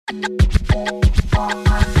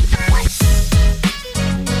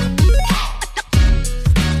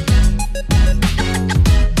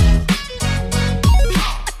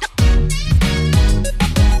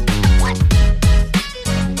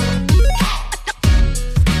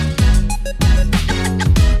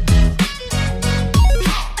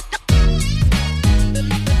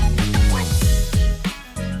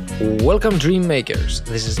Welcome DreamMakers,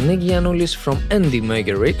 this is Nick Giannoulis from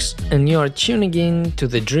DreamMaker, and you are tuning in to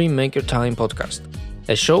the DreamMaker Time podcast,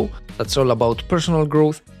 a show that's all about personal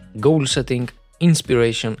growth, goal setting,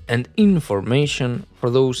 inspiration and information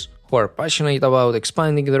for those who are passionate about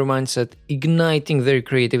expanding their mindset, igniting their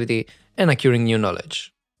creativity and acquiring new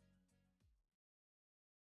knowledge.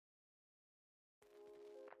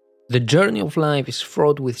 The journey of life is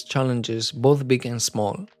fraught with challenges, both big and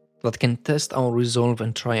small, that can test our resolve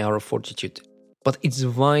and try our fortitude. But it's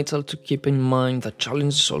vital to keep in mind that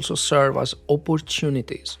challenges also serve as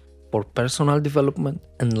opportunities for personal development,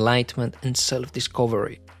 enlightenment, and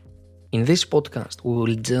self-discovery. In this podcast, we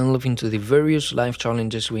will delve into the various life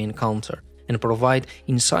challenges we encounter and provide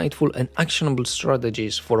insightful and actionable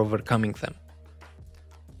strategies for overcoming them.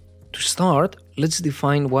 To start, let's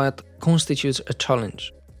define what constitutes a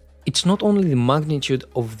challenge. It's not only the magnitude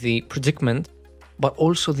of the predicament, but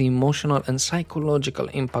also the emotional and psychological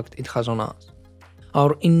impact it has on us.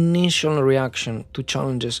 Our initial reaction to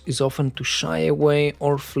challenges is often to shy away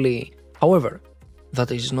or flee. However,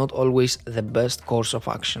 that is not always the best course of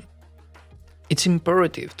action. It's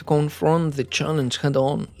imperative to confront the challenge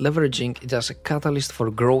head-on, leveraging it as a catalyst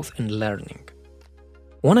for growth and learning.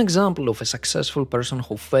 One example of a successful person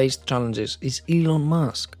who faced challenges is Elon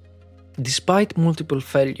Musk. Despite multiple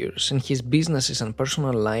failures in his businesses and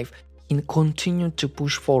personal life, he continued to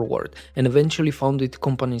push forward and eventually founded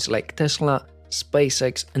companies like Tesla,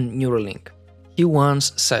 SpaceX, and Neuralink. He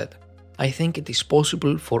once said, "I think it is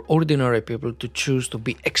possible for ordinary people to choose to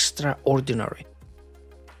be extraordinary."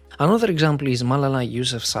 Another example is Malala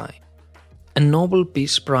Yousafzai, a Nobel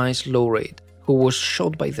Peace Prize laureate who was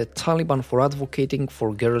shot by the Taliban for advocating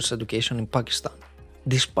for girls' education in Pakistan.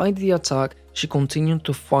 Despite the attack, she continued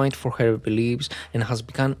to fight for her beliefs and has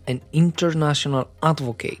become an international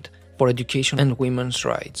advocate for education and women's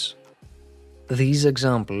rights. These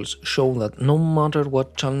examples show that no matter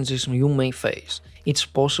what challenges you may face, it's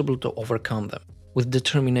possible to overcome them with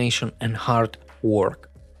determination and hard work.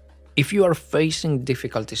 If you are facing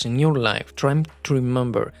difficulties in your life, try to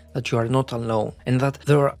remember that you are not alone and that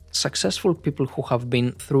there are successful people who have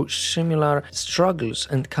been through similar struggles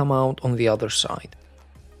and come out on the other side.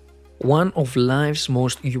 One of life's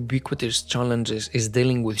most ubiquitous challenges is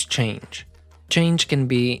dealing with change. Change can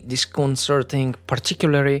be disconcerting,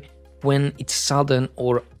 particularly when it's sudden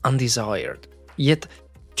or undesired. Yet,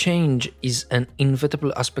 change is an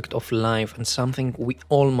inevitable aspect of life and something we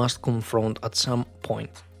all must confront at some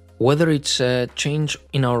point. Whether it's a change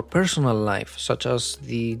in our personal life, such as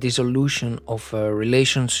the dissolution of a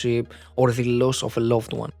relationship or the loss of a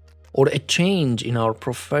loved one, or a change in our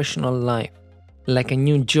professional life, like a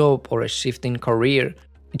new job or a shift in career,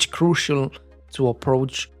 it's crucial to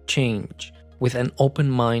approach change with an open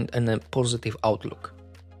mind and a positive outlook.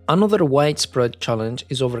 Another widespread challenge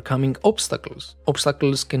is overcoming obstacles.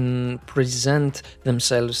 Obstacles can present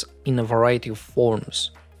themselves in a variety of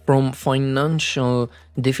forms, from financial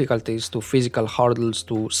difficulties to physical hurdles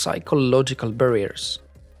to psychological barriers.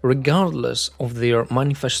 Regardless of their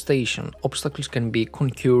manifestation, obstacles can be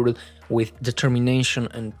conquered with determination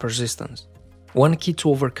and persistence. One key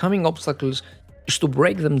to overcoming obstacles is to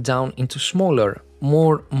break them down into smaller,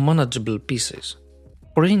 more manageable pieces.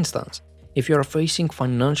 For instance, if you are facing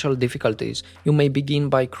financial difficulties, you may begin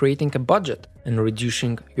by creating a budget and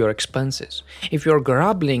reducing your expenses. If you are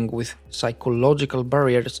grappling with psychological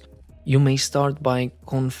barriers, you may start by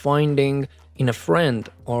confiding in a friend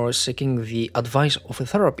or seeking the advice of a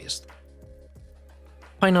therapist.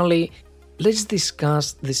 Finally, let's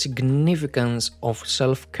discuss the significance of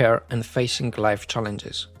self-care and facing life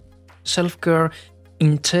challenges. Self-care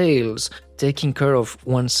entails taking care of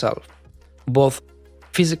oneself, both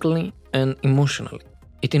physically and emotionally.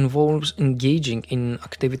 It involves engaging in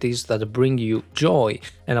activities that bring you joy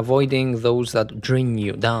and avoiding those that drain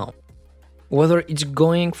you down. Whether it's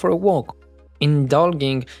going for a walk,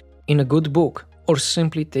 indulging in a good book, or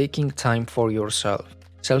simply taking time for yourself,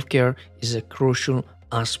 self-care is a crucial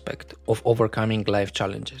aspect of overcoming life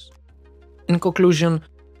challenges. In conclusion,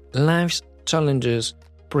 life's challenges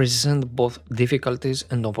present both difficulties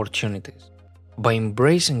and opportunities. By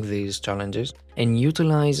embracing these challenges and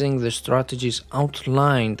utilizing the strategies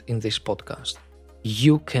outlined in this podcast,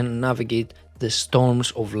 you can navigate the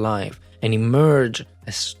storms of life and emerge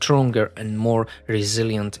a stronger and more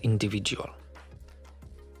resilient individual.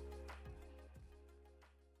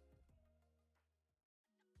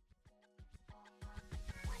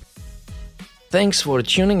 Thanks for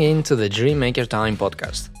tuning in to the DreamMaker Time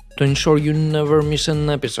podcast. To ensure you never miss an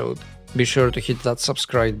episode, be sure to hit that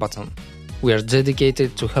subscribe button. We are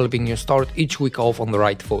dedicated to helping you start each week off on the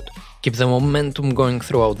right foot, keep the momentum going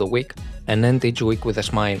throughout the week, and end each week with a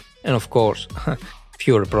smile, and of course,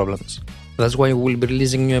 fewer problems. That's why we'll be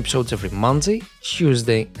releasing new episodes every Monday,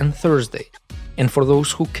 Tuesday, and Thursday. And for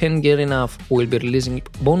those who can't get enough, we'll be releasing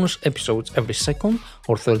bonus episodes every second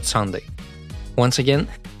or third Sunday. Once again,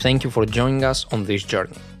 thank you for joining us on this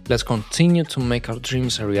journey. Let's continue to make our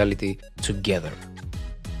dreams a reality together.